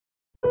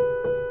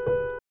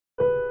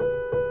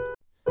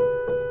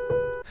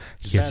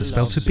Here's a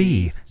spell to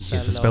be.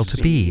 Here's a spell to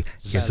be.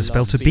 Here's a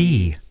spell to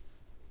be.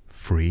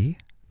 Free.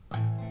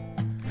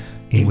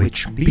 In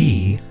which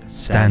B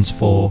stands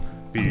for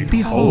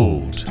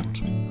behold.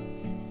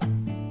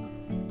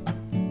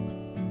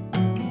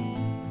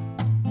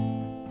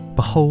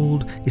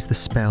 Behold is the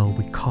spell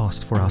we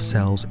cast for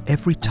ourselves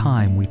every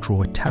time we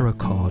draw a tarot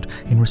card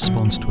in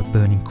response to a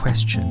burning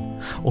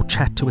question, or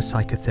chat to a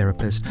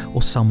psychotherapist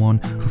or someone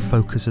who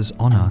focuses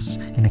on us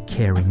in a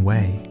caring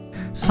way.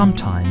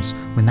 Sometimes,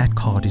 when that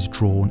card is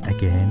drawn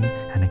again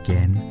and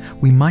again,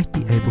 we might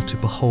be able to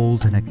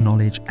behold and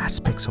acknowledge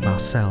aspects of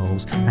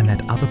ourselves and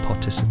that other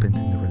participant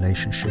in the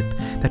relationship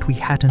that we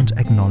hadn't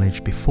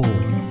acknowledged before.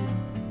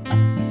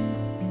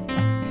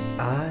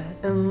 I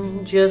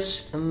am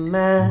just a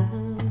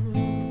man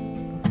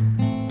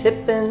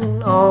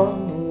tipping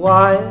on the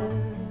wire,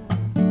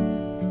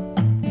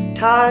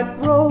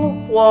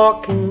 tightrope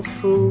walking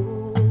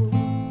fool,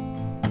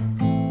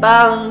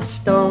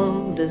 balanced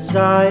on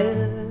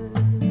desire.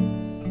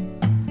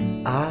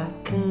 I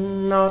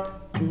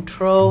cannot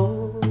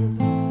control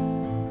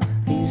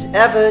these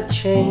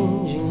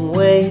ever-changing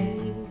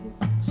ways,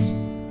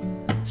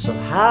 so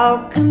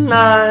how can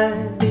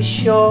I be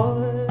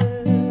sure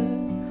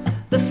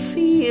the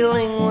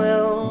feeling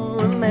will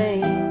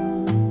remain?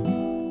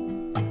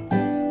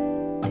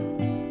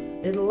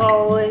 It'll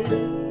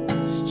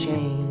always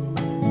change,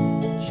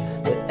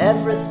 but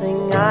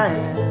everything I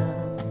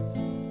am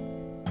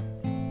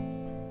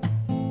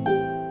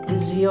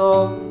is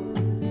yours.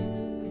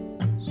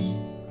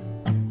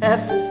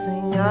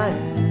 Everything I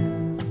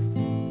am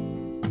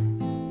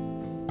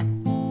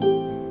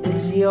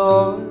is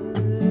yours.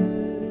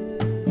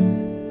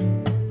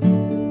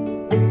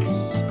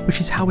 Which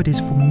is how it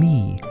is for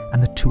me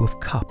and the Two of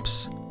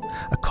Cups,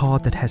 a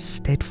card that has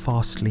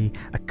steadfastly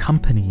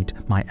accompanied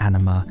my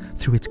anima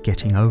through its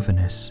getting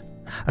overness,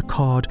 a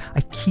card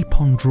I keep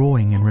on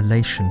drawing in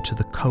relation to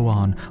the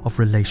koan of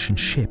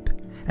relationship,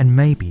 and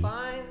maybe,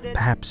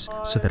 perhaps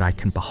so that I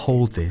can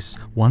behold this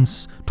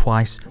once,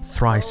 twice,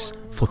 thrice,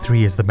 for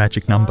 3 is the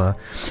magic number,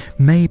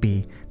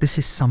 maybe this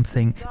is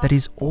something that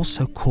is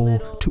also core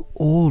to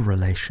all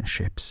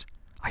relationships.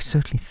 I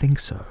certainly think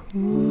so.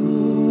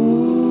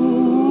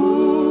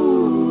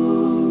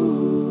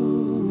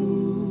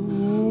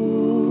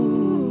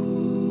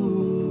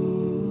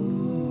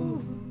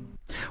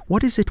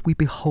 What is it we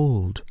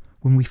behold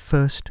when we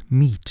first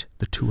meet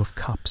the Two of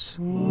Cups?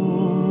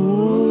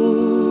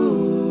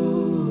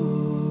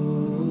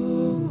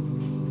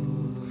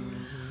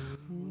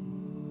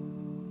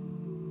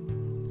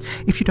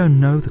 If you don't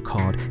know the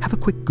card, have a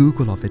quick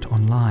Google of it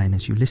online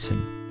as you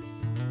listen.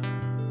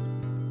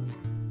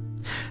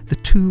 The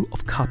Two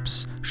of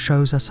Cups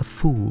shows us a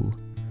fool,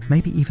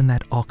 maybe even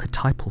that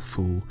archetypal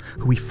fool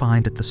who we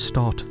find at the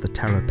start of the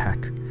tarot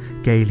pack,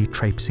 gaily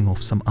traipsing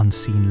off some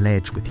unseen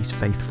ledge with his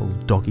faithful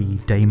doggy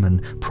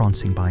Damon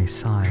prancing by his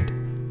side.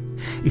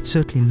 It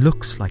certainly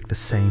looks like the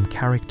same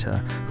character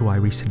who I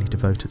recently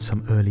devoted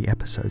some early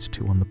episodes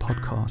to on the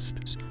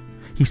podcast.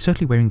 He's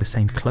certainly wearing the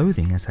same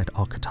clothing as that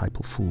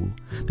archetypal fool,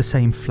 the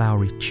same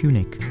flowery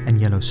tunic and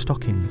yellow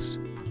stockings.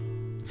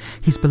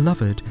 His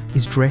beloved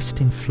is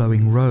dressed in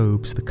flowing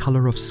robes the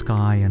colour of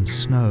sky and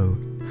snow,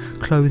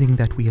 clothing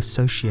that we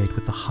associate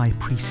with the high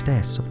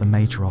priestess of the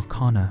major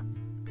arcana.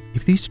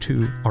 If these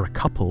two are a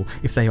couple,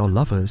 if they are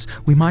lovers,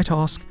 we might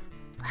ask,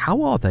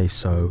 how are they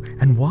so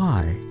and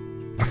why?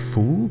 A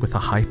fool with a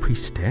high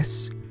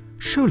priestess?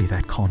 Surely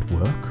that can't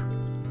work.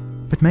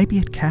 But maybe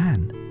it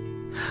can.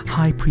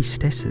 High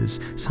priestesses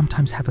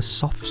sometimes have a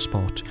soft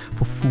spot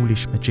for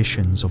foolish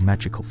magicians or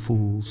magical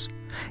fools,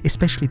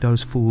 especially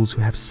those fools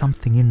who have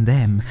something in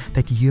them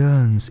that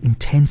yearns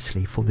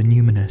intensely for the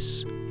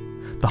numinous.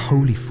 The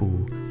holy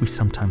fool, we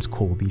sometimes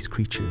call these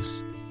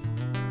creatures.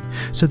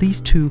 So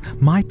these two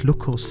might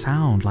look or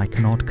sound like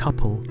an odd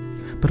couple,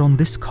 but on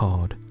this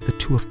card, the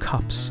Two of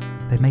Cups,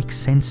 they make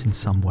sense in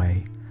some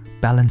way,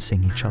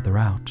 balancing each other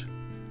out.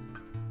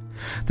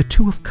 The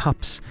Two of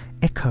Cups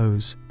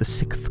echoes the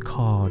 6th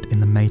card in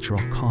the major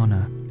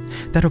arcana,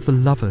 that of the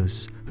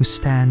lovers who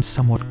stand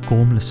somewhat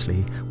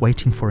gormlessly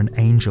waiting for an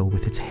angel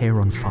with its hair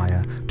on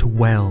fire to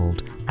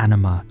weld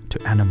anima to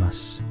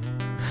animus.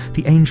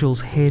 The angel's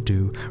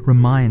hairdo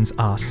reminds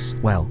us,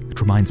 well,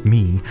 it reminds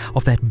me,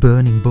 of that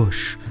burning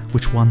bush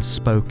which once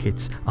spoke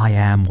its I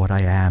am what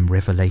I am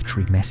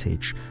revelatory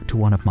message to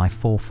one of my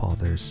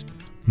forefathers,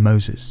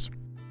 Moses.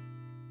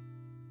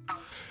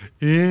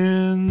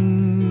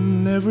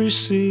 In every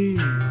sea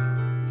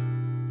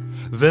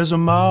there's a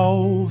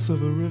mouth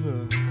of a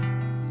river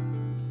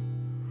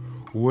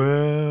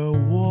where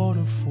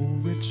waterful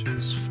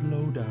riches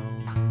flow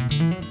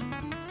down.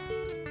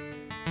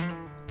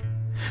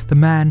 The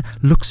man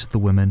looks at the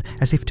woman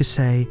as if to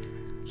say,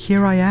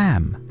 here I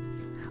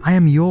am. I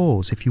am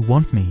yours if you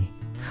want me.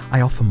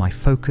 I offer my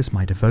focus,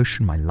 my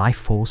devotion, my life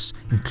force,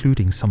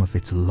 including some of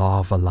its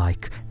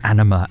lava-like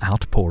anima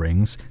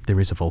outpourings. There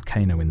is a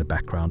volcano in the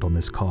background on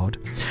this card.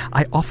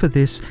 I offer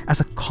this as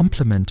a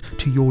compliment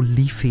to your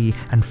leafy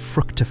and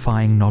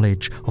fructifying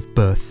knowledge of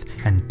birth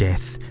and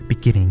death,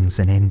 beginnings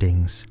and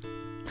endings.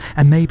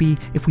 And maybe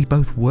if we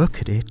both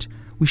work at it,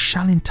 we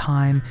shall in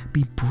time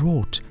be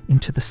brought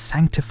into the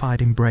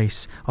sanctified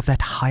embrace of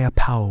that higher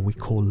power we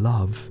call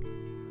love.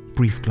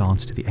 Brief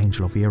glance to the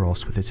angel of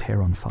Eros with his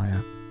hair on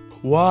fire.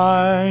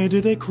 Why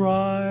do they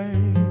cry?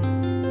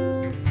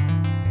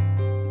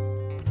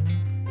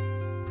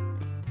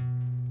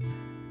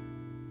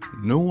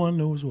 No one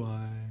knows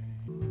why.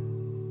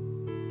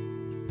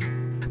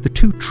 The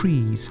two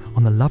trees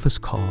on the lover's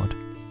card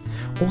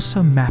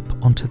also map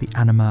onto the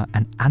anima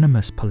and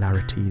animus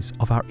polarities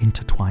of our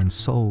intertwined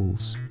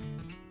souls.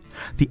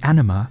 The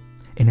anima,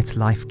 in its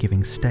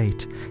life-giving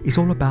state, is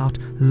all about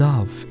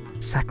love,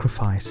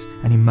 sacrifice,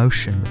 and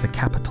emotion with a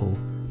capital,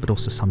 but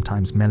also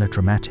sometimes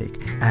melodramatic,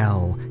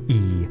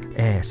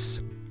 L-E-S,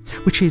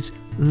 which is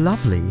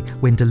lovely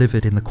when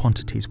delivered in the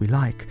quantities we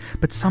like,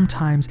 but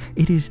sometimes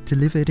it is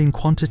delivered in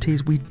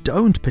quantities we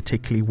don't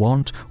particularly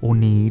want or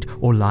need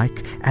or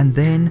like, and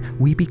then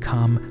we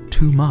become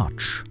too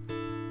much.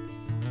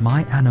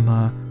 My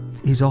anima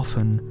is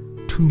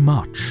often too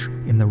much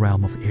in the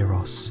realm of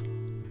Eros.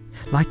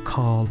 Like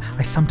Carl,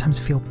 I sometimes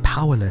feel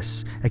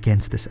powerless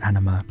against this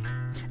anima.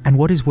 And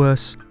what is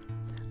worse,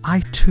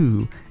 I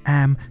too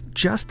am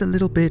just a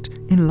little bit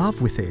in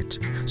love with it,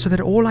 so that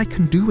all I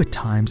can do at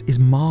times is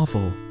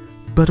marvel,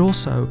 but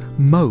also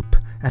mope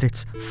at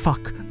its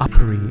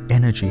fuck-uppery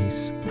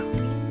energies.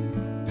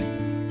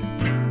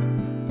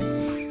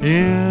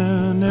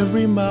 In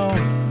every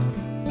mouth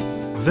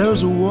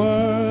there's a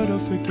word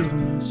of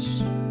forgiveness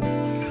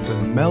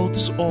that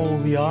melts all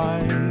the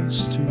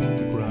ice to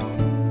the ground.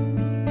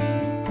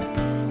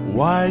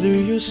 Why do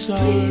you sigh?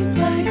 Sleep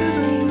like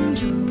an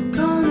angel,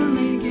 gonna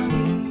make your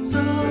knees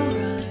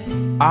alright.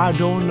 I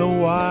don't know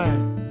why.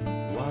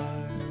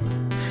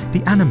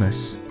 The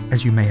animus,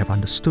 as you may have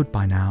understood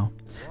by now,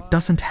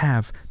 doesn't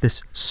have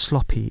this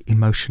sloppy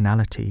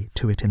emotionality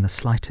to it in the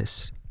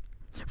slightest.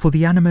 For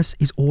the animus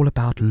is all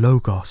about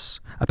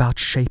logos, about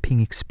shaping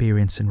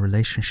experience and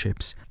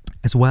relationships,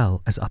 as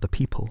well as other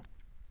people.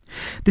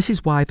 This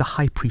is why the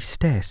high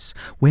priestess,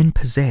 when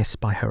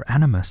possessed by her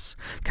animus,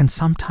 can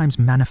sometimes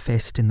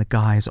manifest in the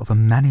guise of a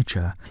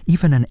manager,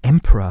 even an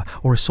emperor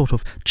or a sort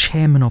of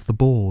chairman of the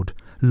board,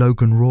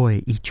 Logan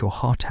Roy eat your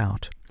heart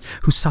out,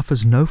 who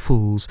suffers no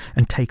fools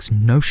and takes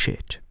no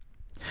shit.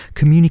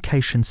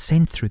 Communications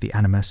sent through the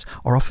animus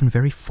are often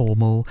very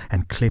formal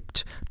and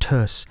clipped,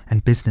 terse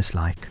and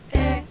businesslike.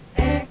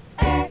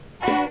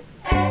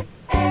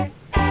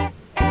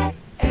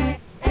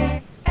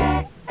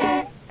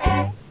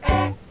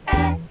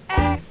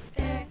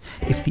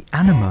 If the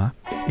anima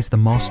is the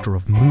master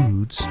of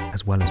moods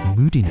as well as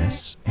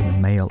moodiness in the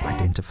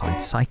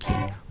male-identified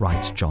psyche,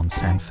 writes John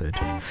Sanford,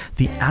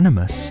 the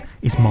animus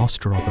is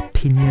master of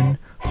opinion,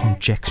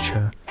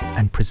 conjecture,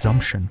 and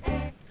presumption.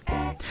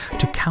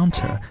 To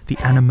counter the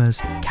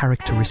anima's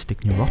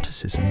characteristic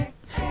neuroticism,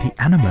 the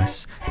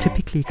animus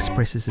typically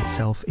expresses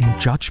itself in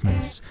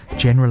judgments,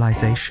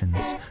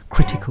 generalizations,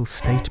 critical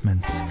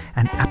statements,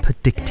 and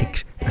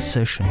apodictic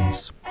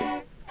assertions.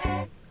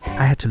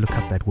 I had to look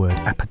up that word,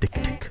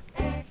 apodictic.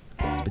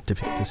 It's a bit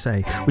difficult to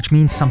say, which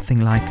means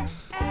something like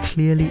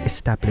clearly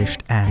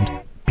established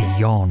and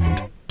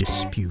beyond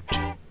dispute.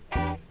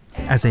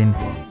 As in,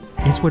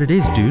 is what it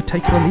is, dude,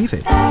 take it or leave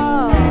it.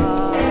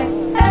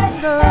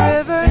 The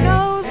river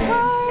knows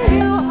where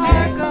you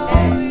are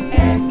going.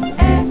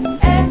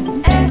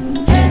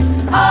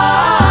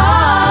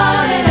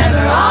 On and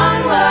ever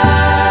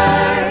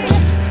onward.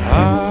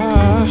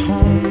 Our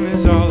home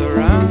is all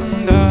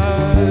around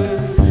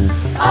us.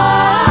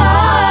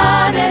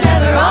 On and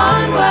ever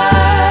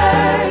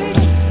onward.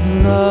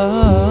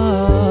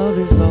 Love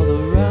is all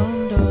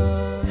around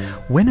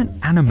us. When an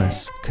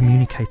animus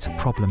communicates a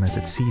problem as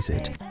it sees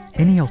it,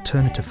 any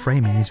alternative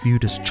framing is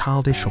viewed as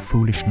childish or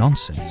foolish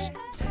nonsense.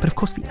 But of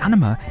course the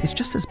anima is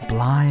just as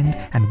blind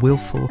and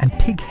willful and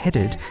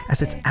pig-headed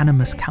as its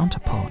animus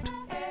counterpart.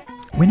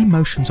 When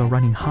emotions are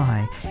running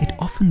high, it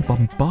often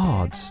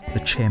bombards the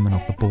chairman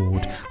of the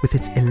board with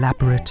its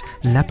elaborate,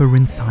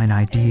 labyrinthine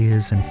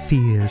ideas and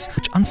fears,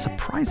 which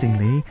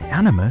unsurprisingly,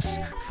 animus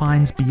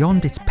finds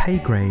beyond its pay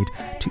grade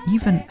to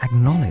even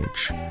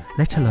acknowledge,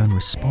 let alone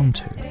respond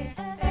to.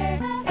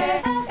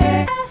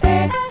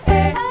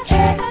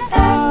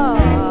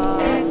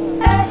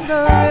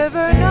 The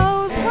river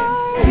knows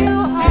where you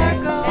are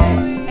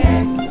going.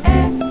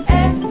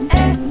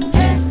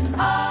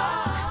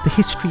 The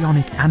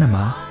histrionic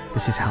anima,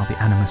 this is how the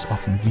animus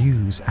often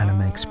views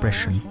anima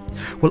expression,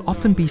 will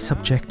often be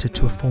subjected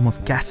to a form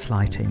of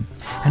gaslighting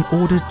and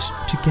ordered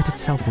to get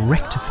itself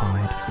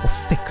rectified or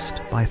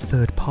fixed by a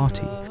third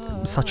party,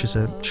 such as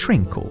a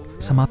shrink or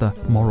some other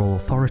moral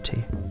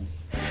authority.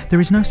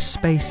 There is no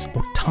space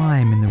or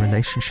time in the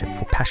relationship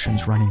for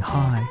passions running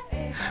high.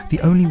 The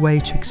only way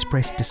to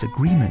express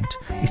disagreement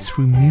is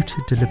through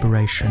muted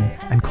deliberation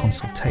and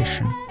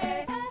consultation.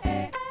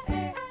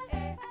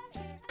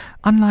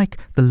 Unlike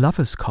the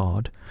Lover's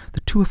card, the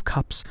Two of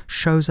Cups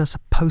shows us a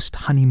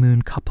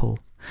post-honeymoon couple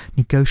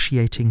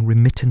negotiating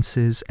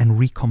remittances and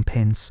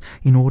recompense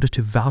in order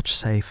to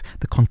vouchsafe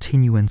the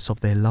continuance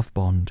of their love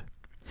bond.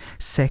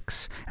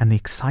 Sex and the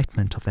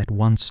excitement of that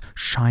once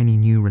shiny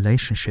new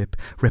relationship,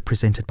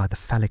 represented by the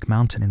phallic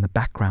mountain in the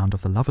background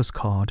of the lover's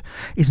card,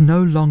 is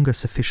no longer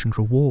sufficient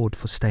reward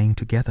for staying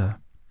together.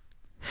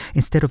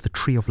 Instead of the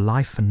tree of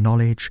life and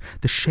knowledge,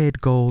 the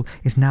shared goal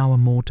is now a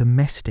more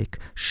domestic,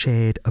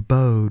 shared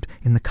abode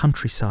in the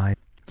countryside,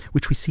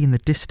 which we see in the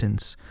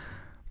distance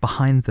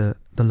behind the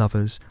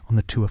lovers on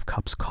the Two of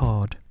Cups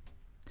card.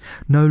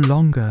 No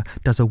longer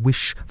does a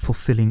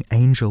wish-fulfilling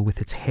angel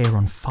with its hair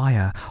on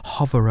fire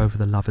hover over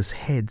the lovers'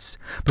 heads,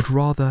 but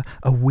rather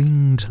a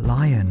winged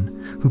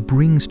lion who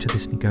brings to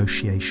this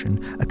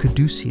negotiation a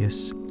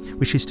caduceus,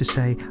 which is to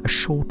say a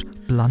short,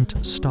 blunt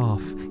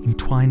staff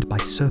entwined by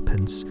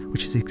serpents,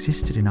 which has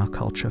existed in our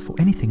culture for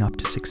anything up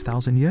to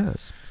 6,000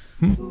 years.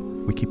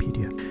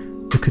 Wikipedia.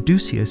 The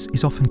caduceus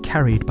is often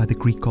carried by the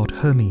Greek god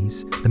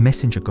Hermes, the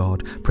messenger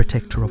god,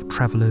 protector of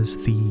travellers,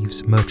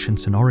 thieves,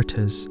 merchants and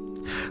orators.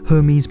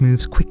 Hermes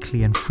moves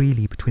quickly and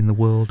freely between the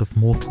world of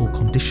mortal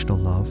conditional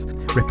love,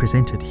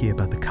 represented here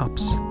by the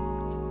cups.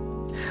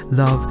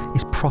 Love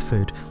is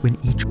proffered when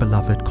each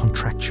beloved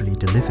contractually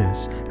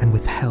delivers, and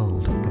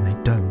withheld when they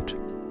don't.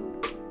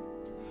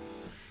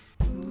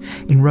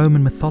 In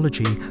Roman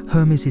mythology,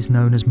 Hermes is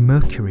known as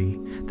Mercury,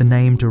 the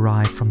name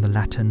derived from the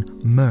Latin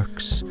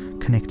merx,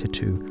 connected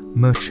to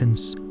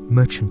merchants,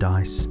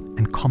 merchandise,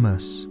 and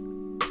commerce.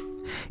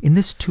 In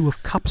this Two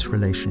of Cups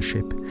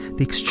relationship,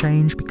 the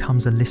exchange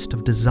becomes a list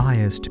of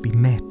desires to be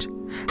met,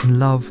 and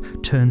love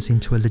turns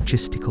into a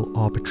logistical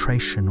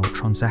arbitration or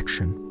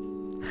transaction.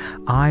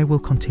 I will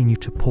continue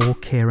to pour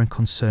care and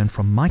concern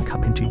from my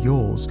cup into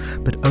yours,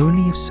 but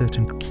only if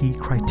certain key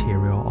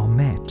criteria are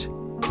met.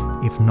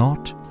 If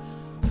not,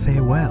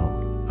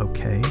 farewell,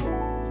 okay?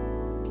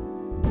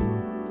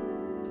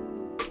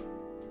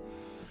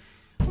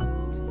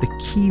 The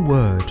key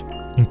word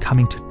in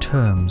coming to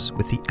terms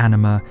with the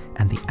anima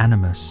and the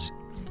animus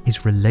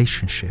is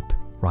relationship,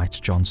 writes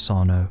John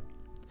Sarno.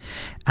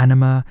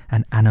 Anima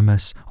and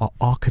animus are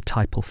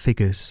archetypal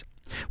figures,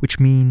 which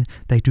mean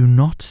they do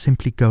not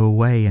simply go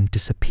away and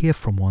disappear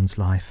from one's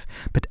life,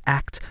 but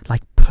act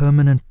like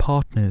permanent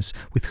partners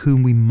with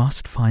whom we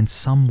must find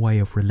some way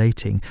of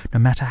relating, no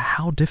matter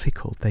how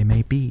difficult they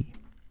may be.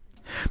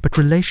 But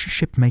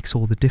relationship makes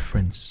all the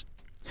difference.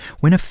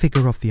 When a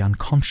figure of the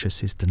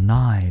unconscious is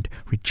denied,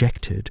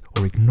 rejected,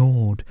 or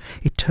ignored,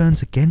 it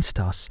turns against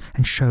us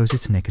and shows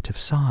its negative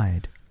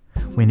side.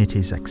 When it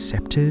is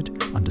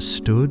accepted,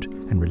 understood,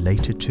 and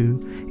related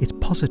to, its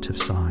positive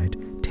side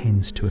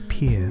tends to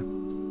appear."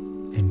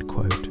 End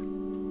quote.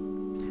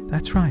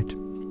 That's right.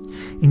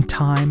 In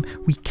time,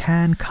 we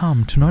can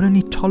come to not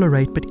only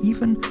tolerate, but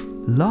even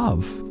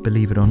love,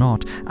 believe it or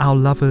not, our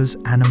lover's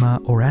anima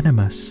or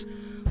animus,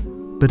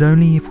 but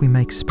only if we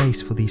make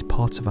space for these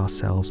parts of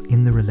ourselves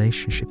in the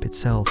relationship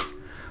itself,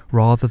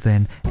 rather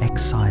than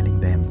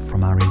exiling them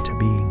from our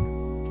interbeing.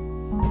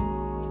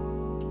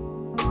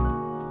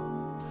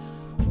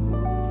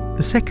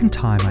 The second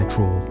time I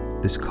draw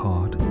this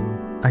card,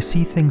 I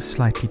see things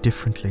slightly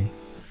differently.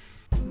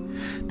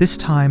 This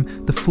time,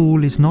 the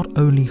Fool is not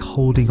only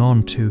holding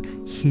on to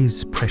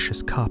his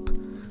precious cup,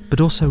 but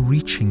also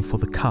reaching for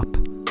the cup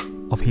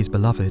of his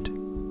beloved.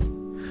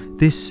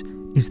 This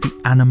is the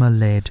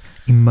anima-led,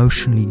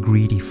 emotionally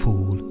greedy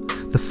fool,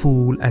 the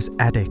fool as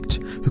addict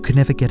who can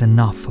never get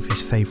enough of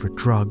his favourite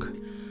drug.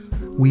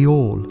 We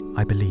all,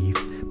 I believe,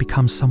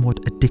 become somewhat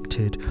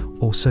addicted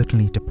or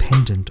certainly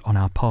dependent on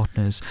our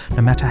partners,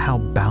 no matter how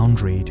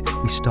boundaried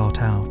we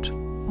start out.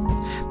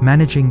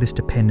 Managing this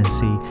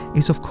dependency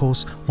is, of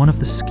course, one of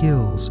the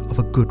skills of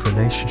a good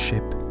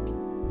relationship.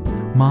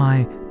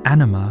 My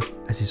anima,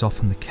 as is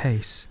often the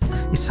case,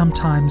 is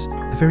sometimes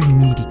a very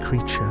needy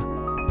creature,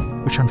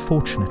 which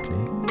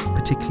unfortunately,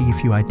 particularly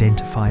if you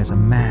identify as a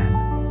man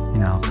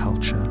in our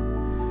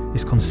culture,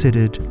 is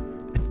considered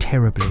a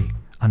terribly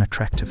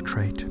unattractive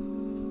trait.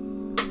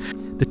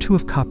 The Two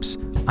of Cups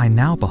I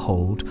now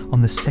behold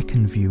on the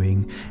second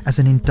viewing as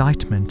an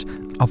indictment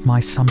of my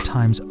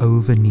sometimes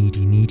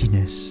over-needy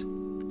neediness.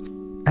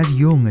 As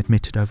Jung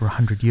admitted over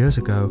 100 years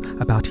ago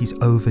about his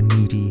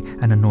over-needy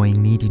and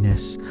annoying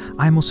neediness,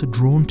 I am also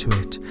drawn to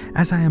it,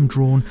 as I am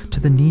drawn to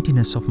the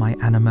neediness of my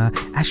anima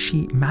as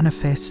she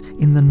manifests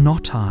in the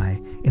not I,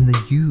 in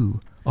the you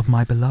of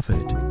my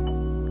beloved.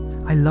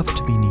 I love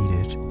to be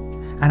needed,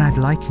 and I'd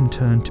like in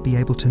turn to be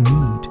able to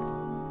need.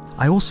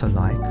 I also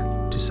like,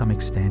 to some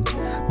extent,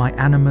 my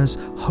anima's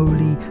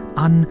wholly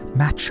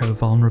unmacho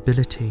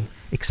vulnerability,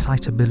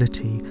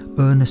 excitability,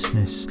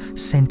 earnestness,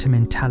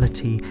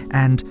 sentimentality,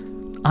 and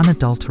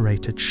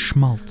unadulterated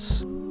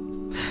schmaltz.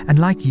 And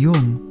like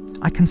Jung,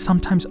 I can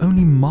sometimes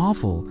only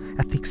marvel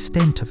at the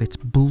extent of its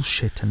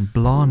bullshit and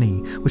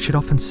blarney which it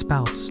often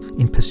spouts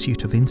in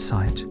pursuit of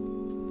insight.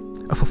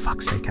 Oh, for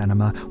fuck's sake,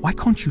 anima, why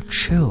can't you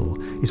chill,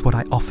 is what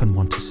I often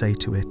want to say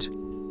to it.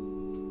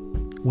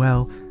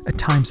 Well, at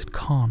times it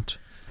can't.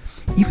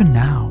 Even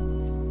now,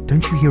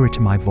 don't you hear it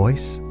in my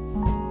voice?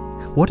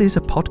 What is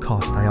a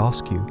podcast, I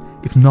ask you,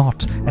 if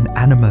not an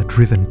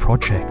anima-driven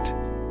project?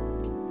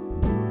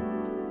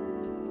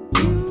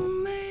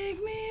 You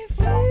make me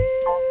feel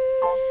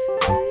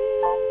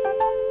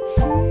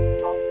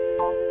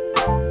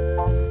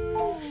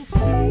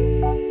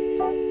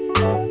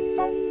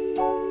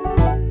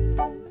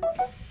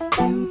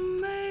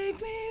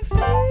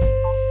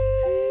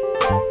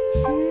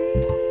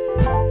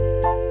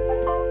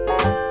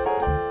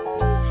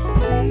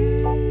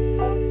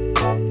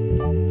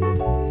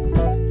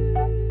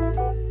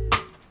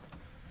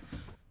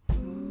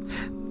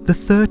The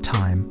third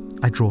time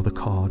I draw the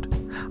card,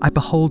 I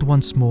behold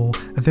once more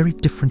a very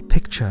different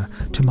picture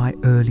to my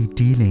early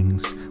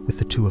dealings with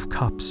the Two of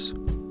Cups.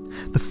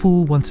 The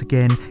Fool once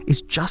again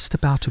is just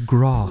about to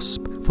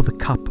grasp for the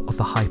cup of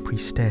the High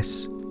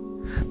Priestess,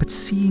 but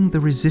seeing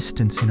the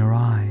resistance in her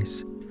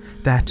eyes,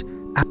 that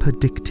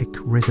apodictic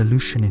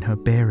resolution in her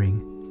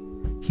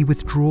bearing, he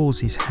withdraws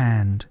his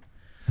hand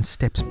and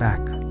steps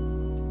back.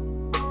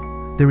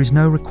 There is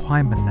no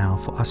requirement now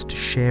for us to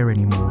share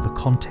anymore the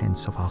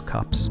contents of our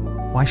cups.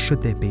 Why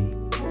should there be?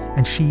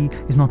 And she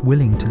is not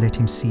willing to let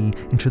him see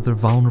into the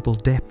vulnerable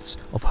depths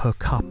of her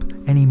cup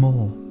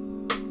anymore.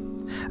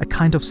 A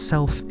kind of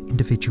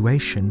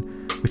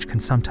self-individuation, which can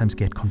sometimes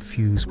get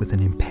confused with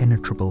an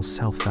impenetrable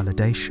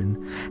self-validation,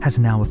 has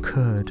now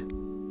occurred.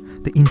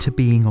 The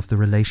interbeing of the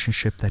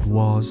relationship that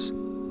was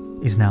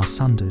is now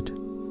sundered.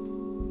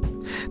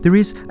 There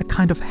is a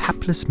kind of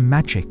hapless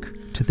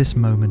magic to this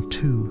moment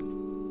too.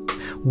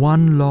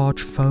 One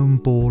large foam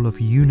ball of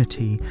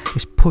unity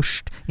is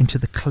pushed into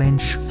the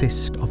clenched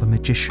fist of a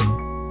magician,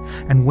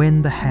 and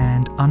when the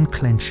hand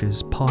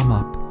unclenches palm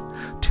up,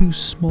 two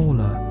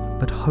smaller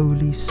but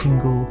wholly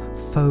single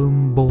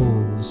foam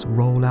balls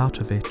roll out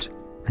of it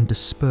and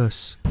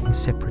disperse in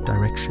separate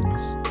directions.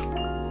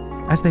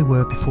 As they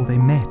were before they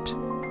met,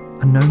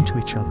 unknown to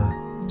each other,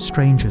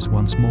 strangers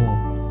once more,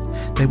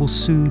 they will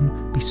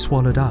soon be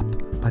swallowed up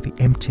by the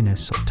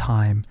emptiness of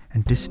time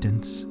and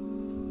distance.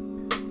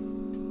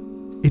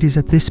 It is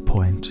at this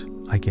point,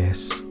 I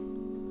guess,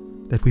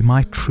 that we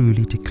might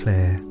truly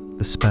declare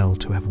the spell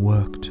to have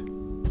worked.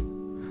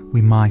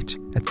 We might,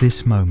 at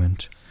this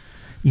moment,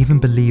 even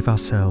believe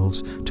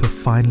ourselves to have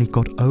finally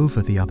got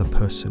over the other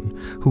person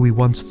who we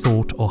once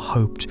thought or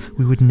hoped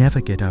we would never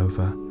get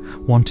over,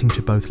 wanting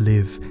to both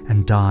live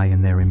and die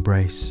in their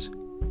embrace.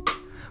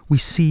 We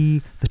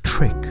see the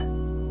trick,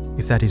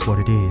 if that is what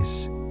it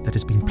is, that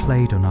has been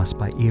played on us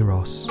by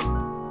Eros,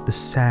 the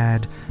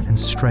sad and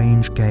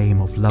strange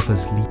game of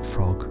lovers'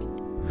 leapfrog,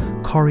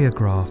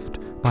 choreographed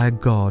by a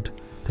god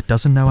that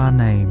doesn't know our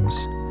names,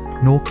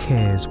 nor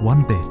cares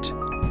one bit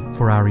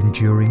for our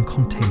enduring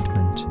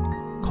contentment,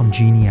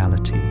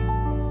 congeniality,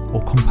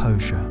 or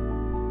composure.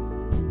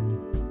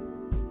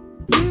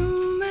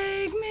 You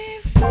make me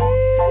feel.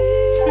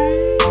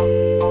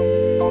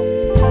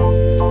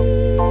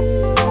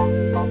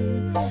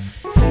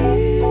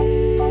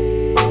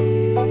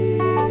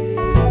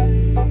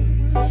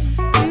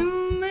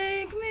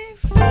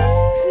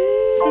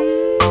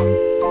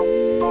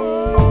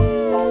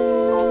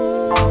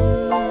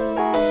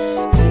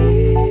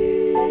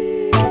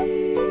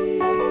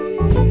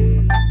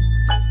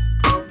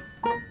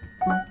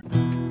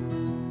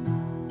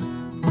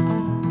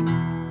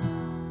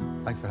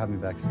 Thanks for having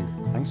me back, Steve.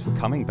 Thanks for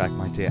coming back,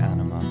 my dear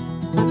Anima.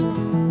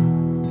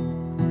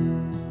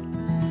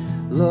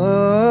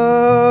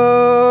 Lover,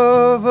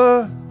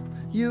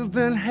 you've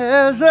been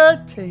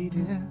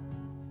hesitating.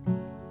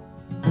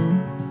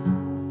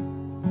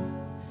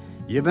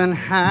 You've been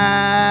hanging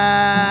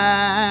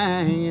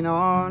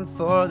on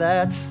for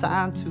that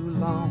sign too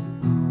long.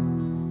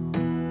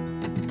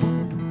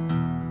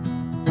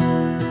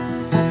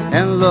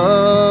 And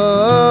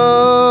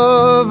lover,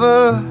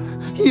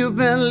 you've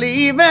been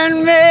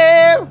leaving me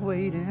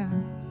waiting.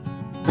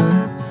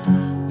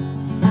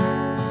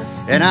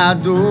 And I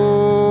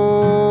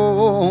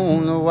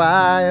don't know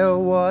why or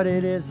what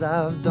it is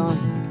I've done.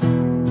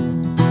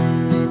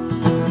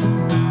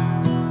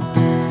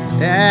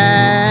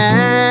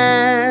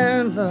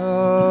 And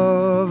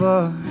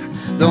lover,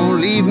 don't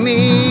leave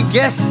me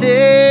guessing.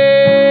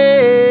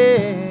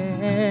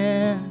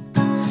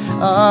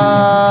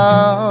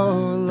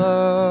 Oh,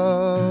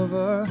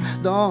 lover,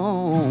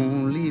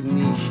 don't leave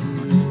me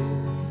here.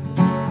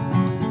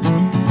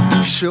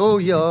 Show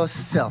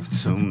yourself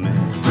to me.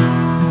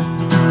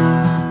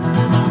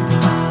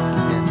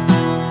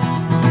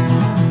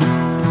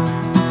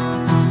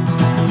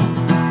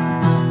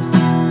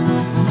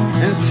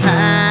 And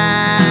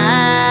time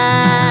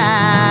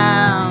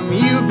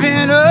you've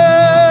been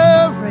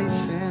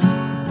erasing.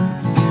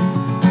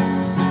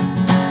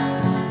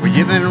 Well,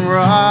 you've been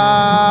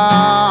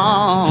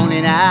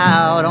running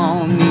out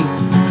on me.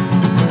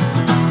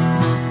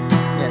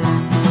 Yeah.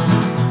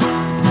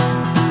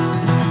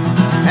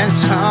 And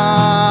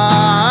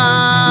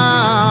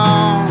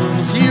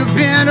tongues you've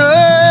been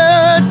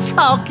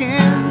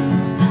talking.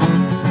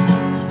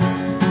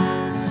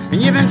 And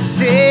you've been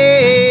saying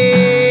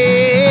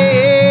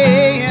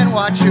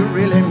what you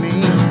really mean.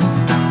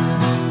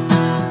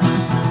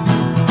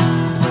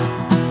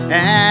 And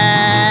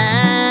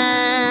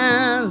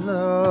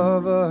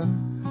lover,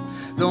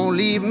 don't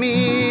leave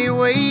me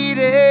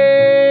waiting.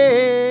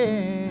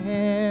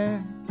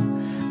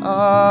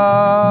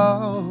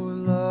 Oh,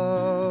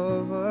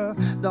 lover,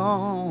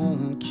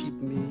 don't keep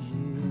me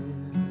here.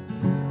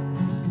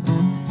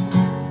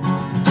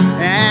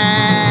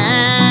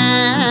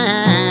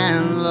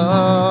 And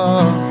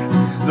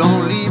love,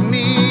 don't leave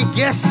me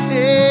guessing.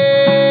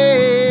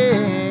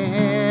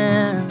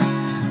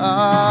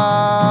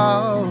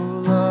 Oh,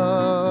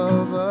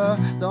 lover,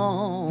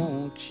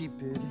 don't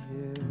keep it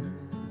here.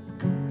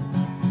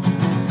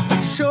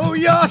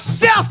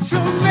 yourself to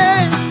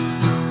me.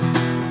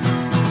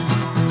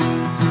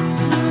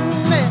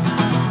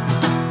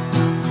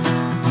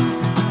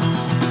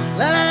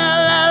 La la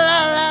la la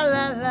la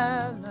la la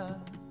la.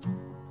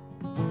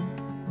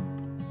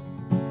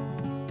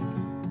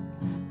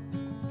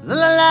 La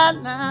la la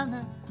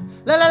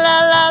la la la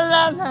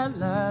la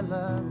la la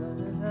la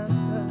la la.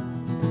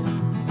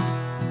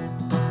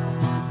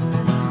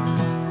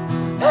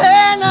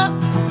 Hey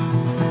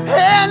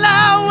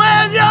now,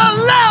 where's your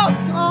love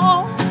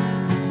gone?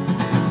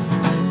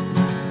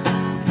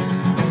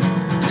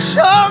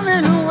 Show me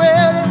the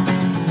way,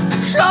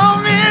 show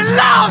me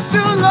love's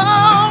too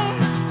long.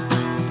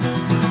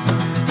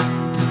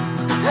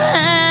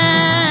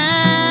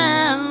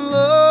 And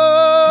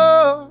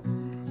Lord,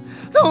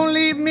 don't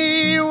leave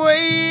me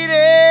waiting.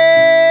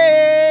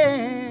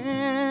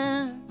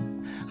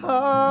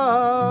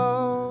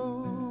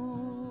 Oh,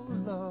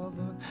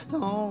 lover,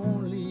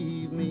 don't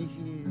leave me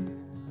here.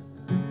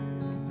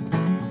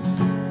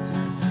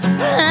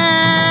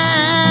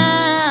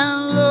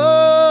 And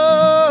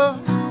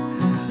Lord,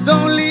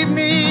 don't leave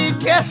me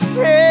guessing.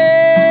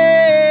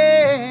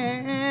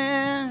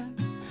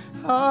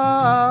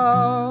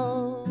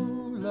 Oh,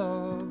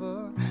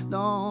 lover,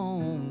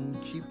 don't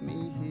keep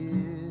me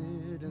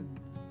hidden.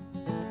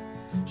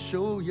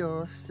 Show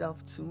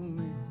yourself to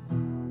me.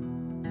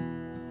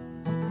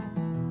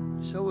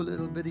 Show a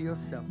little bit of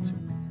yourself to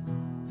me.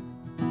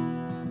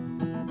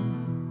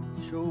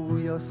 Show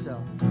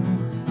yourself.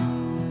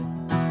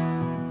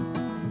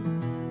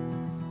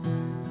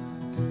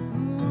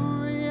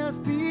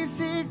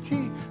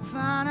 S-B-C-T,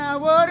 find out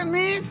what it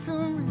means to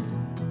me.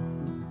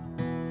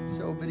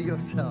 Show me to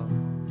yourself.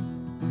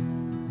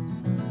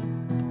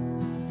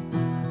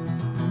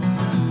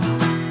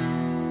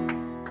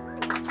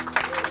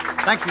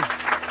 Thank you.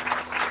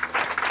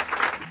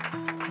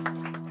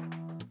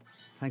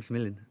 Thanks a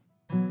million.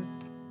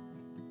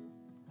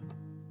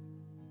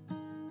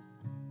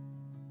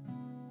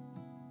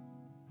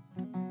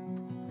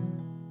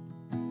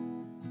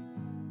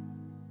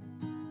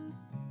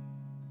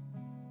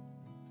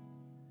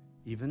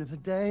 Even if a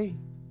day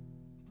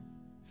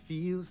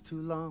feels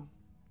too long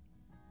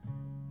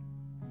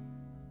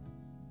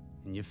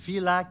and you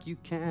feel like you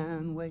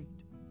can't wait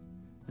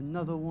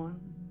another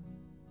one,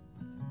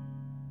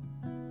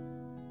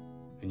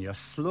 and you're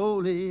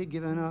slowly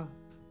giving up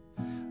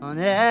on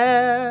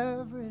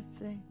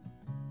everything,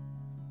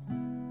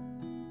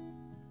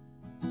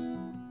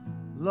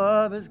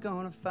 love is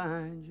gonna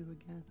find you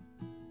again.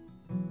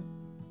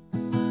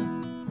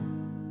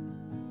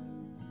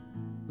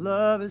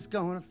 Love is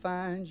gonna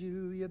find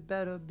you, you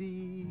better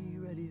be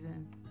ready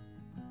then.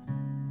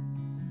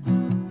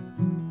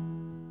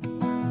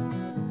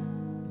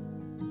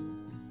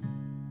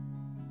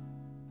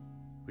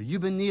 Well,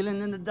 you've been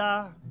kneeling in the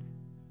dark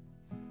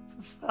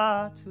for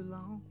far too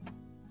long.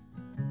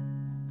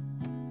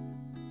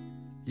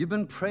 You've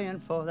been praying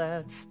for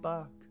that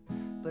spark,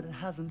 but it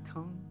hasn't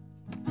come.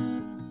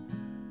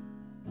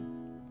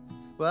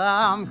 Well,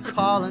 I'm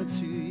calling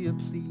to you,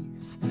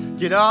 please,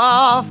 get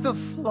off the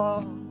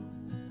floor.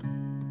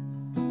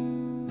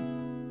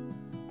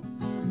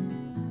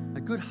 A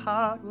good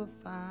heart will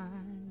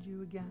find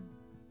you again.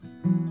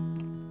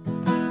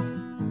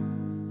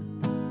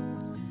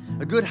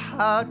 A good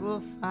heart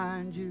will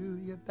find you,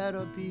 you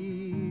better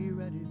be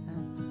ready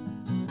then.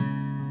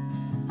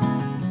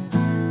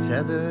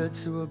 Tethered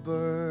to a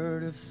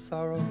bird of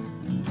sorrow,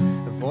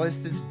 a voice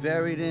that's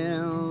buried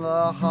in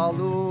the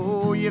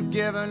hollow. You've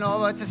given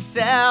over to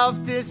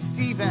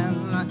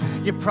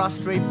self-deceiving. You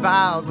prostrate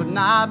bowed but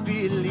not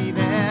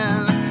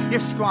believing.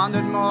 You've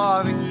squandered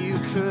more than you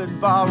could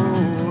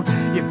borrow.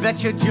 You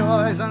bet your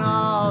joys on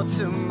all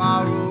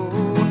tomorrow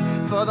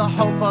for the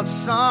hope of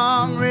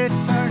some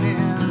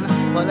returning,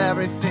 while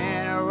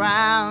everything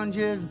around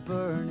you's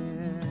burning.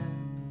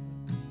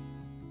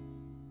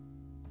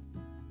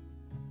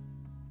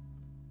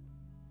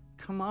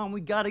 Come on, we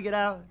gotta get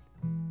out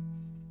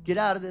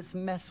of this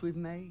mess we've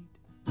made.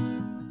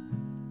 And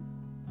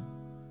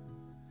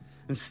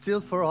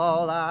still, for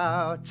all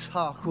our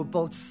talk, we're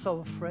both so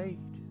afraid.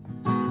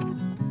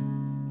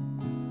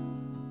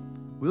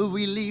 Will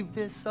we leave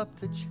this up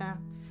to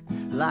chance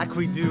like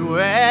we do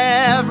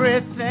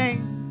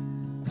everything?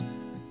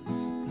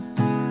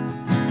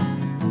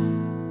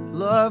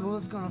 Love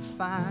was gonna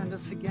find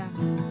us again.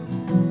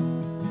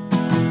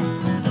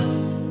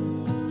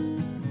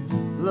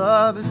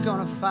 Love is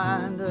gonna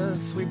find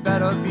us, we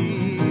better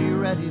be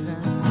ready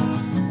then.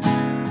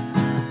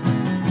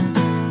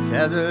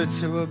 Tethered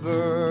to a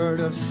bird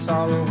of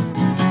sorrow,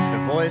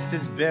 a voice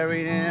that's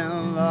buried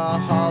in the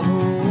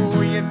hollow.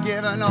 You've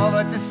given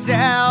over to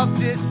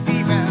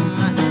self-deceiving.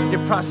 You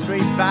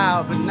prostrate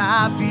bow but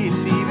not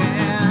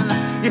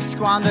believing. You've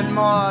squandered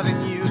more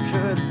than you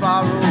could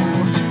borrow.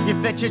 You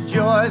bet your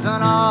joys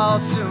on all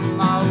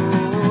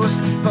tomorrows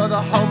for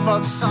the hope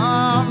of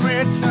some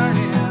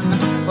returning,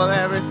 while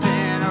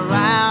everything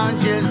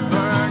around you's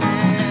burning.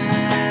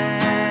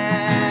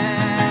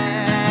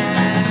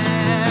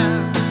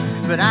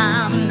 But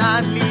I'm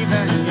not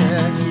leaving you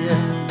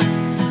here.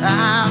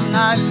 I'm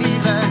not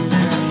leaving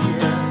you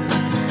here.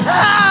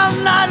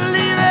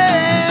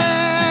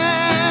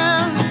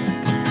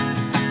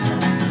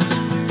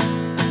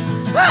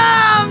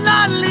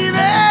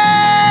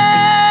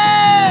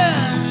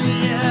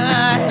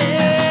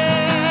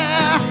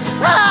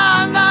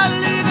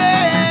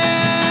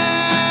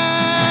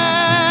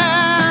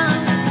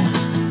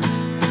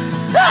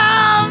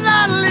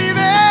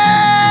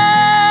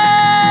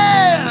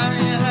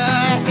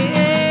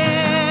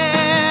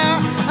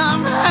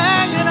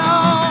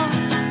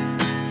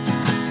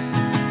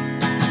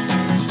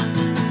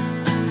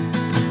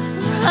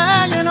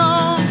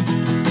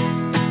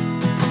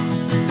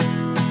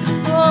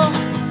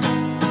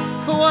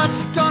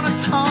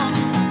 gonna come.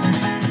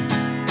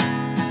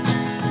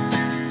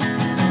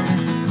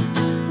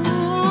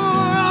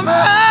 Ooh, I'm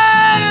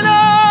hanging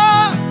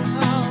on,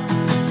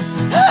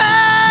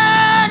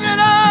 hanging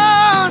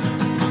on,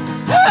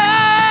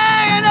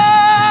 hanging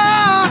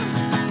on,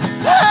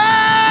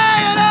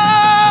 hanging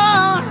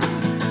on,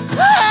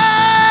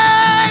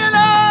 hanging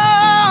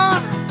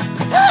on,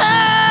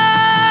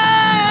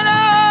 hanging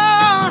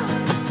on.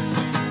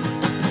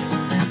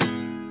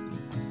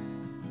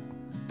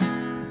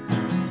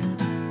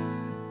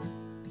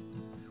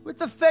 With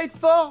the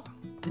faithful,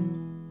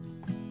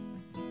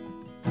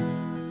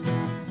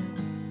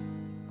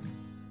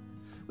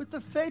 with the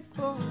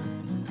faithful,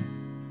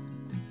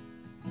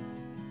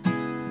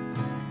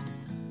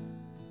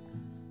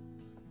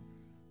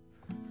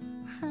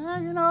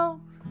 hanging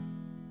on,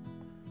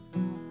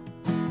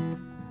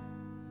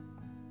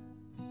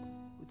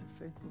 with the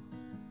faithful.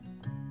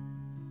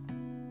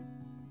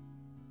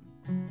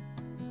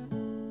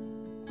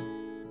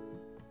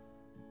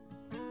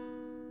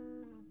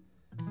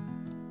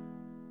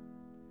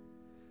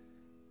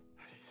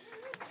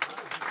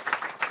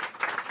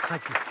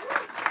 Thank you.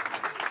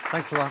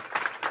 Thanks a lot.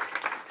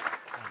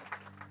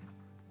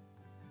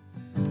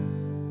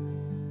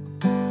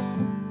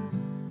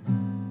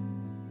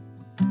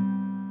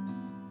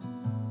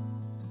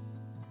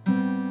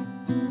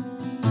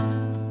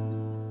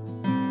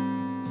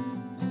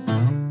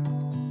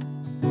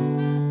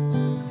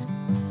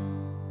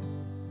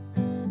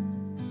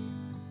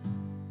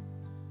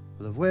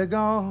 Well, if we're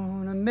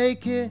gonna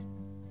make it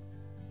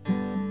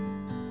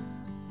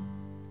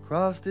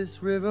across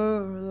this river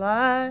of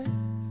life,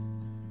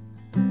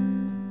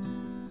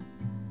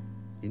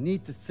 you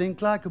need to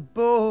think like a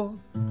boat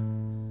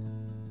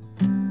and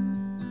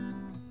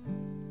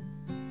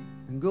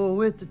go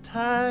with the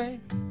tide.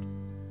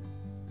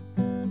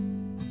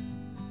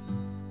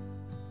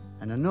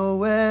 And I know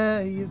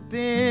where you've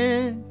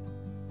been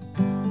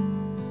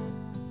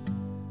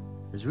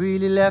has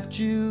really left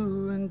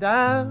you in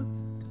doubt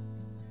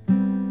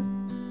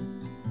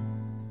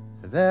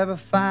of ever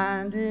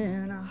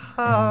finding a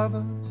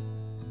harbor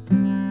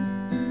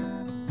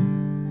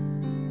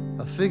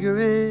or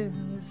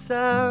figuring this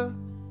out.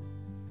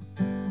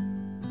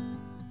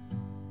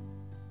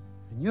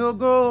 And you're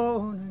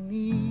gonna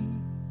need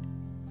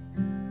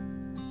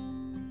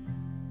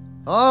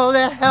all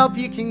the help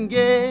you can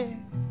get.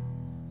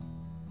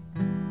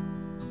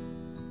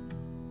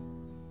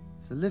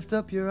 So lift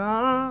up your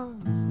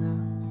arms now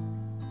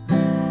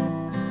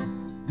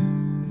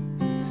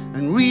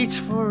and reach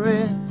for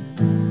it,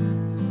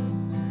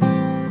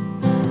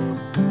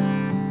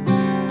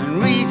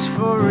 and reach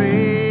for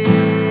it.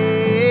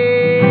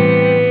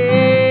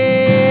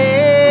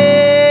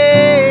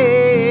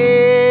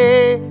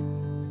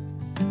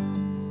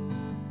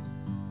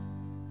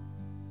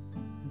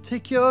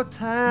 Take your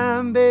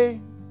time,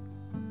 babe.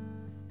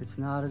 It's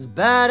not as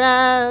bad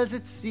as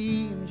it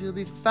seems. You'll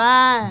be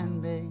fine,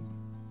 babe.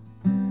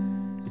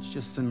 It's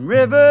just some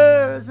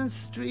rivers and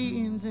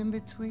streams in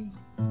between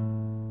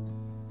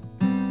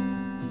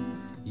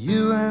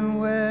you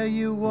and where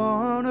you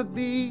wanna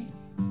be.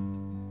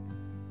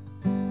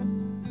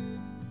 And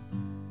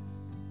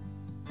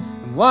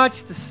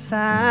watch the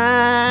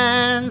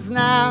signs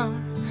now.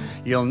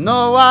 You'll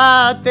know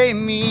what they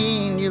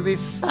mean. You'll be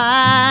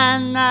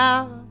fine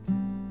now.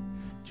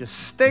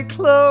 Just stay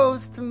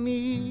close to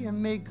me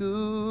and make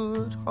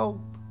good hope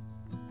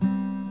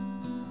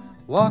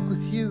walk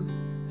with you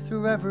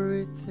through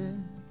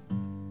everything.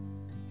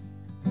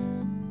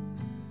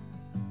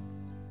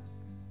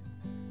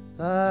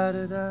 La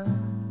da da,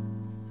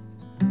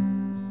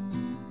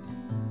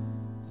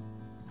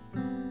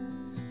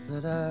 da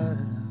da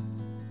da.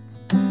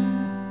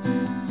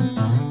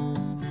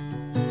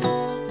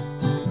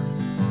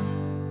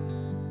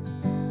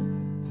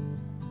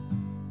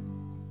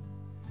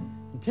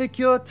 Take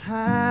your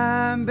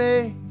time,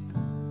 babe.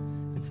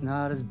 It's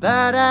not as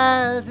bad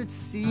as it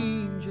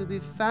seems. You'll be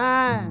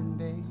fine,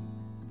 babe.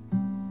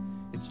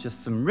 It's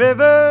just some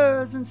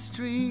rivers and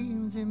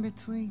streams in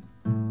between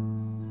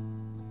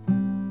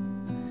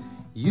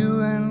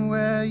you and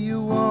where you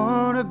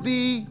wanna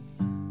be.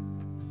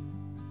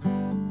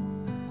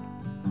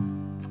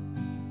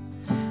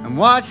 And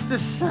watch the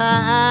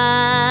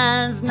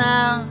signs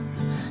now.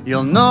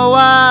 You'll know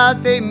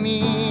what they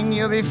mean.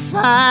 You'll be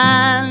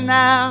fine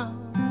now.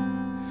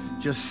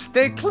 Just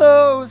stay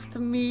close to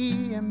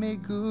me and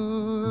make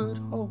good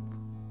hope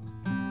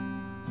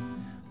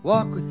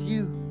walk with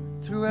you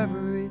through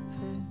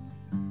everything.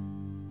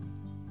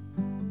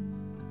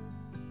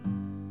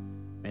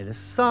 May the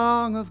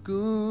song of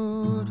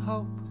good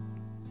hope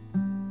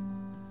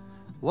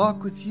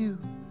walk with you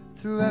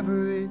through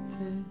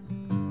everything.